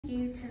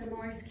you to the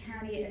Morris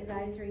County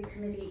Advisory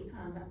Committee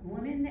of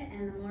Women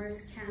and the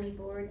Morris County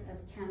Board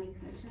of County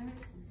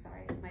Commissioners. I'm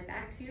sorry, my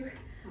back to you,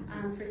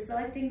 for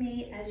selecting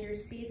me as your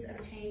Seeds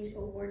of Change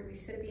Award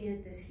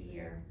recipient this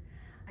year.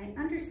 I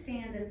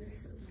understand that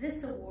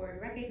this award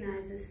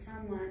recognizes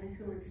someone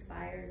who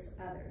inspires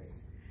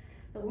others.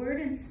 The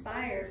word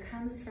inspire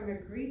comes from a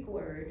Greek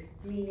word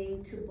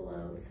meaning to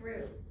blow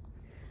through.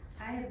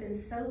 I have been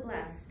so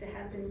blessed to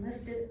have been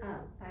lifted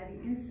up by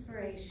the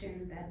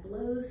inspiration that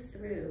blows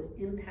through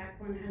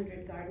Impact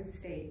 100 Garden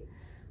State,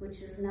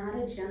 which is not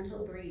a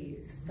gentle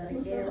breeze, but a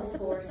gale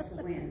force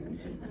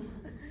wind.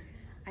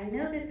 I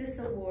know that this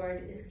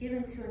award is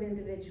given to an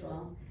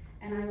individual,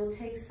 and I will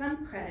take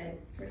some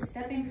credit for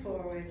stepping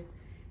forward,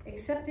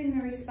 accepting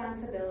the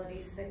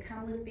responsibilities that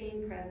come with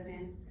being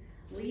president,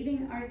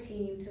 leading our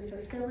team to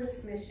fulfill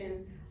its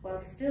mission while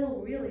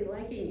still really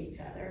liking each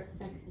other.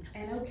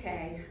 And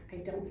okay, I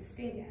don't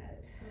stink at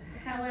it.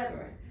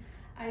 However,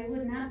 I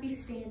would not be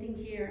standing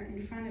here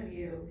in front of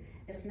you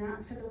if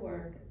not for the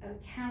work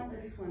of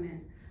countless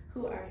women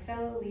who are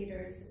fellow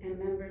leaders and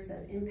members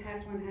of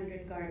Impact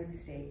 100 Garden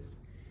State.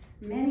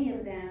 Many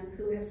of them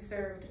who have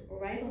served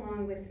right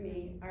along with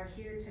me are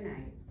here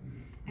tonight,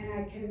 and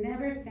I can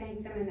never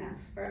thank them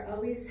enough for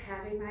always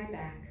having my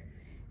back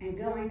and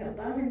going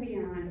above and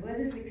beyond what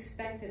is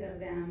expected of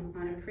them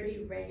on a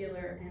pretty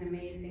regular and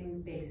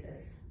amazing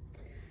basis.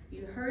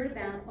 You heard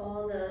about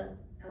all the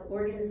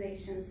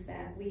organizations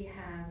that we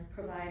have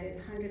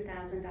provided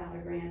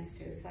 $100,000 grants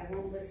to, so I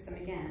won't list them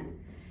again.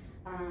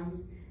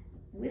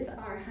 With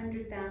our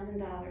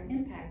 $100,000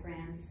 impact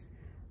grants,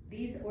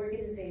 these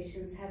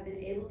organizations have been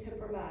able to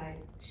provide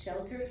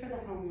shelter for the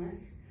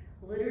homeless,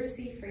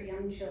 literacy for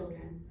young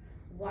children,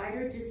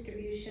 wider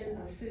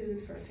distribution of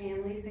food for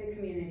families and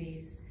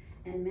communities,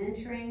 and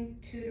mentoring,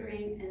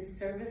 tutoring, and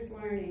service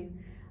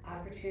learning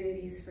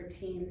opportunities for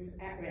teens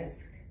at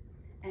risk.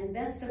 And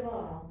best of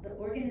all, the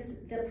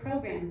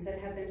programs that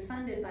have been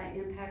funded by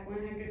Impact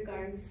 100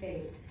 Garden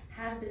State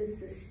have been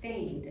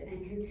sustained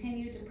and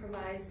continue to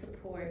provide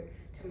support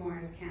to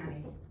Morris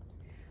County.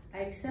 I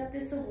accept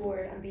this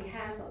award on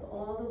behalf of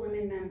all the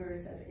women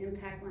members of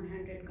Impact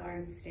 100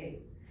 Garden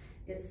State.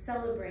 It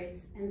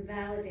celebrates and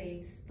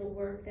validates the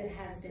work that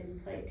has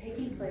been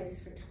taking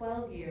place for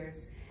 12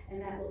 years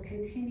and that will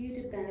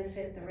continue to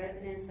benefit the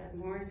residents of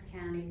Morris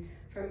County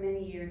for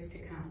many years to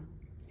come.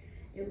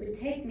 It would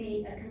take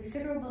me a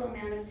considerable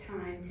amount of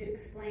time to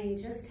explain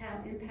just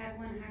how Impact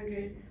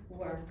 100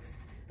 works,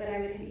 but I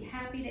would be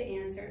happy to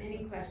answer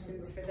any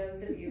questions for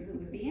those of you who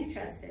would be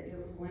interested,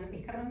 who want to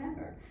become a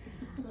member.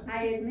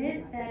 I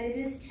admit that it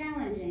is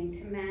challenging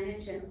to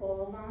manage an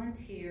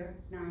all-volunteer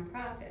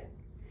nonprofit,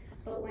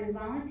 but when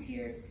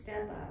volunteers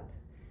step up,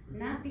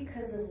 not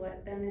because of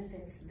what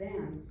benefits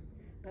them,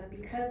 but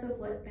because of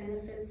what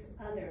benefits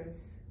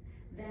others,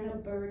 then a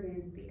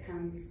burden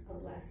becomes a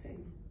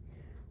blessing.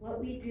 What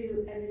we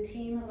do as a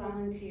team of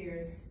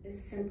volunteers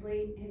is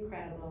simply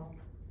incredible,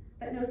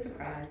 but no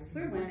surprise,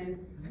 we're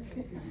women.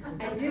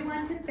 I do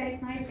want to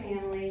thank my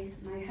family.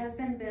 My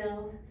husband,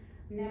 Bill,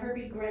 never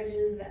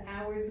begrudges the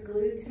hours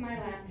glued to my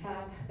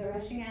laptop, the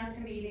rushing out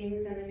to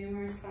meetings, and the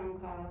numerous phone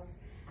calls.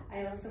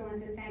 I also want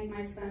to thank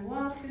my son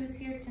Walt, who is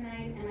here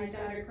tonight, and my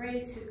daughter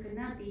Grace, who could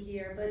not be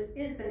here, but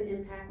is an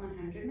Impact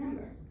 100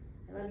 member.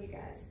 I love you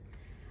guys.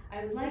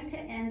 I would like to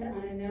end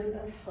on a note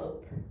of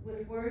hope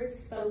with words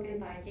spoken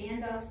by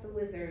Gandalf the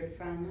Wizard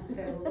from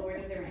the Lord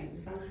of the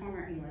Rings, some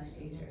former English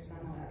teacher, some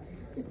allowed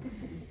to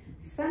listen.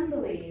 Some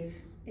believe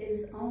it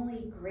is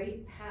only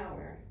great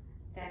power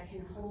that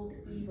can hold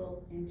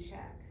evil in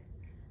check,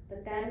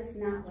 but that is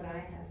not what I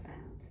have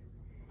found.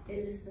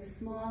 It is the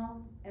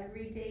small,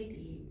 everyday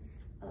deeds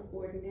of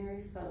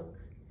ordinary folk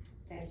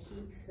that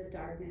keeps the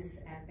darkness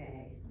at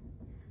bay.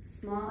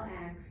 Small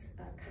acts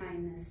of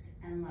kindness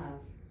and love.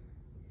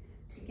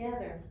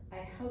 Together,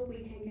 I hope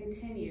we can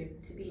continue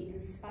to be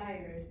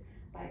inspired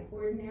by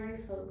ordinary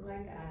folk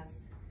like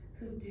us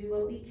who do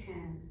what we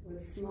can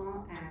with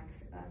small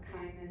acts of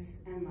kindness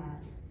and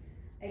love.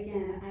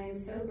 Again, I am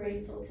so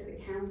grateful to the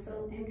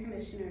Council and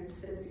Commissioners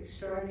for this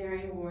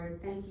extraordinary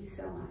award. Thank you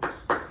so much.